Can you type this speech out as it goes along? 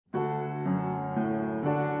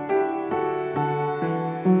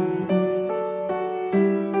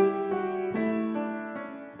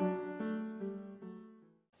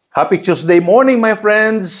Happy Tuesday morning, my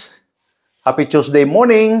friends! Happy Tuesday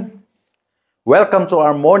morning! Welcome to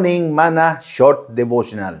our Morning Manna short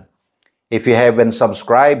devotional. If you haven't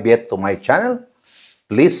subscribed yet to my channel,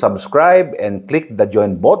 please subscribe and click the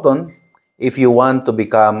join button if you want to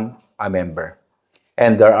become a member.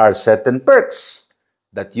 And there are certain perks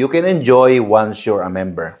that you can enjoy once you're a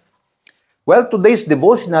member. Well, today's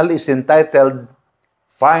devotional is entitled,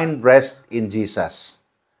 Find Rest in Jesus.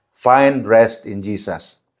 Find rest in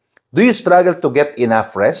Jesus. Do you struggle to get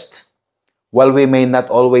enough rest? While we may not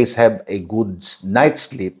always have a good night's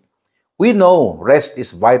sleep, we know rest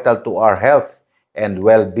is vital to our health and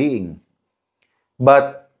well-being.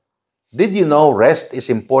 But did you know rest is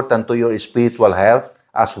important to your spiritual health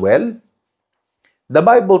as well? The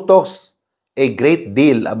Bible talks a great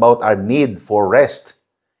deal about our need for rest,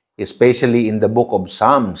 especially in the book of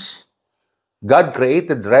Psalms. God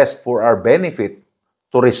created rest for our benefit,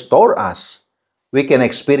 to restore us. We can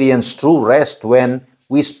experience true rest when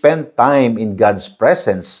we spend time in God's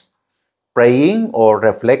presence, praying or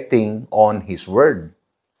reflecting on His Word.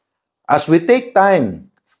 As we take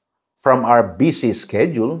time from our busy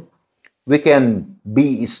schedule, we can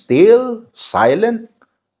be still, silent,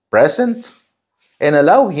 present, and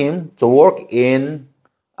allow Him to work in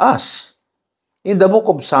us. In the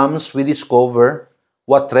book of Psalms, we discover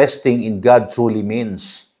what resting in God truly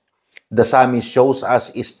means. The psalmist shows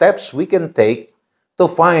us steps we can take to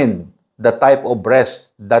find the type of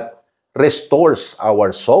rest that restores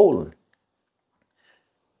our soul.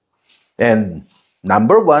 And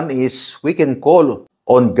number one is we can call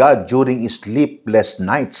on God during sleepless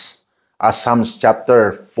nights. As Psalms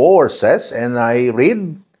chapter 4 says, and I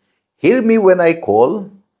read, Hear me when I call,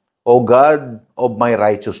 O God of my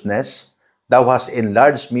righteousness. Thou hast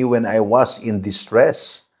enlarged me when I was in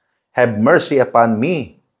distress. Have mercy upon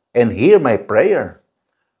me, and hear my prayer.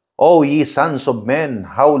 O ye sons of men,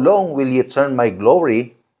 how long will ye turn my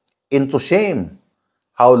glory into shame?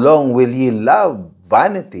 How long will ye love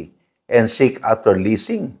vanity and seek after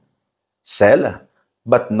leasing? Selah.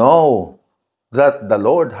 But know that the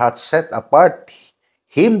Lord hath set apart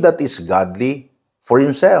him that is godly for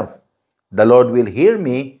himself. The Lord will hear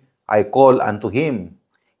me, I call unto him.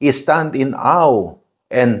 Stand in awe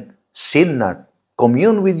and sin not.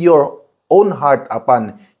 Commune with your own heart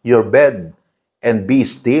upon your bed, and be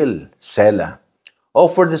still, Selah.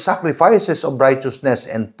 Offer the sacrifices of righteousness,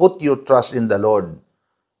 and put your trust in the Lord.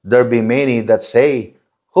 There be many that say,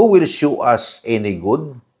 Who will shew us any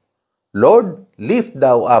good? Lord, lift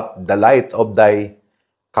thou up the light of thy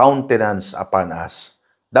countenance upon us.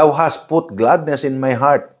 Thou hast put gladness in my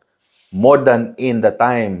heart, more than in the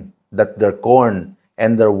time that their corn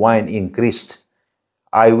and their wine increased.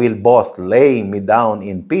 I will both lay me down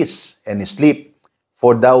in peace and sleep,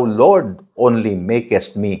 for thou, Lord, only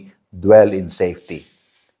makest me dwell in safety.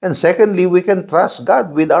 And secondly, we can trust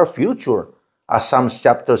God with our future, as Psalms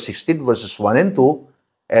chapter 16 verses 1 and 2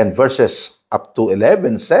 and verses up to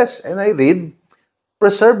 11 says, and I read,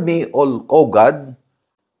 Preserve me, O God,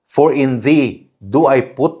 for in thee do I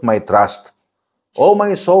put my trust. O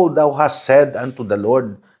my soul, thou hast said unto the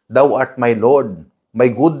Lord, Thou art my Lord. My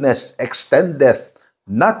goodness extendeth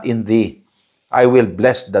not in thee. I will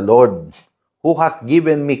bless the Lord, who hath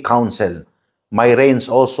given me counsel. My reins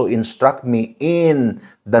also instruct me in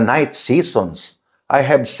the night seasons. I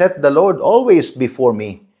have set the Lord always before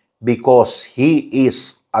me, because he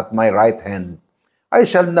is at my right hand. I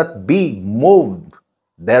shall not be moved.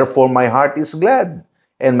 Therefore my heart is glad,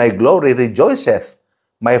 and my glory rejoiceth.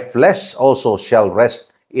 My flesh also shall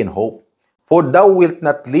rest in hope. For thou wilt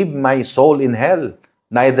not leave my soul in hell,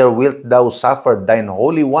 neither wilt thou suffer thine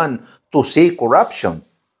Holy One to see corruption.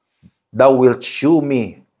 Thou wilt shew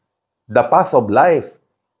me the path of life.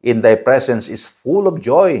 In thy presence is full of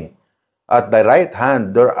joy. At thy right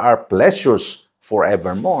hand there are pleasures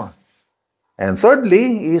forevermore. And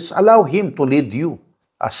thirdly is allow him to lead you.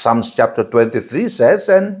 As Psalms chapter 23 says,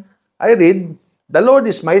 and I read, The Lord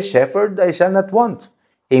is my shepherd, I shall not want.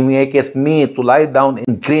 He maketh me to lie down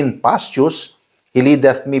in green pastures. He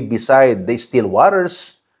leadeth me beside the still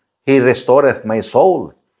waters. He restoreth my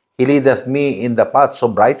soul. He leadeth me in the paths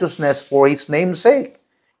of righteousness for his name's sake.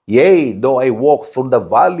 Yea, though I walk through the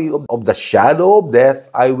valley of the shadow of death,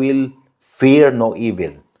 I will fear no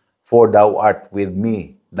evil. For thou art with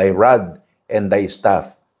me, thy rod and thy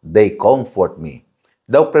staff, they comfort me.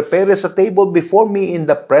 Thou preparest a table before me in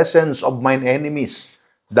the presence of mine enemies.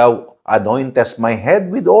 Thou anointest my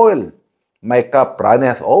head with oil. My cup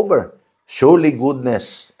runneth over. Surely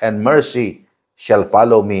goodness and mercy shall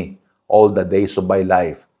follow me all the days of my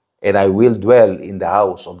life, and I will dwell in the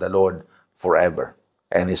house of the Lord forever.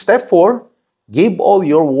 And step 4, give all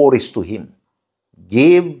your worries to Him.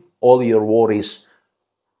 Give all your worries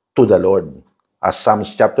to the Lord. As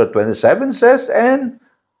Psalms chapter 27 says, and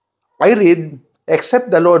I read,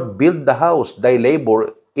 except the Lord build the house, thy labor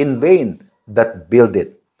in vain that build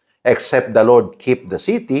it. Except the Lord keep the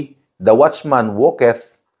city, the watchman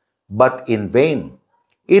walketh, but in vain.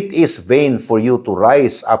 It is vain for you to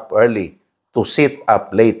rise up early, to sit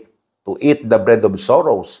up late, to eat the bread of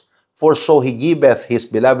sorrows. For so he giveth his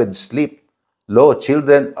beloved sleep. Lo,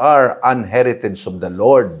 children are an heritage of the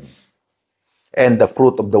Lord, and the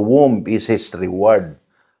fruit of the womb is his reward.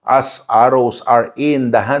 As arrows are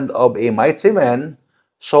in the hand of a mighty man,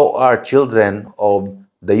 so are children of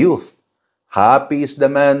the youth. Happy is the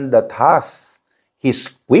man that hath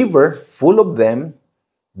his quiver full of them.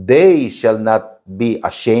 They shall not be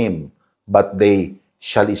ashamed, but they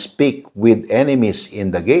shall speak with enemies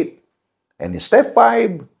in the gate. And step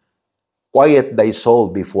 5, quiet thy soul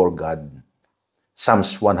before God.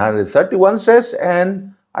 Psalms 131 says,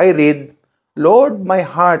 and I read, Lord, my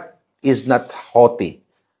heart is not haughty,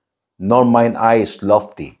 nor mine eyes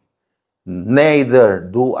lofty. Neither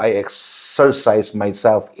do I exercise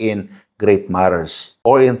myself in great matters,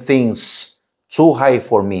 or in things too high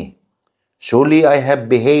for me. Surely I have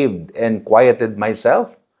behaved and quieted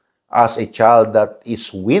myself as a child that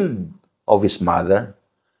is weaned of his mother.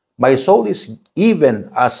 My soul is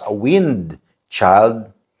even as a weaned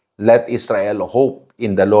child. Let Israel hope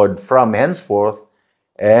in the Lord from henceforth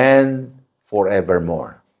and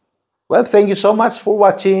forevermore. Well, thank you so much for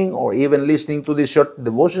watching or even listening to this short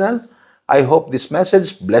devotional. I hope this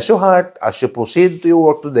message bless your heart as you proceed to your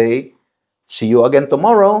work today. See you again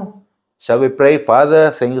tomorrow. Shall we pray?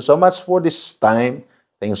 Father, thank you so much for this time.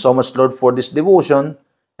 Thank you so much, Lord, for this devotion.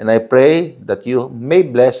 And I pray that you may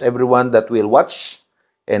bless everyone that will watch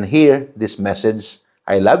and hear this message.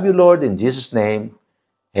 I love you, Lord, in Jesus' name.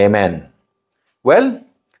 Amen. Well,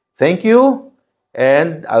 thank you,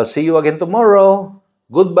 and I'll see you again tomorrow.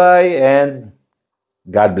 Goodbye, and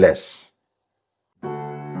God bless.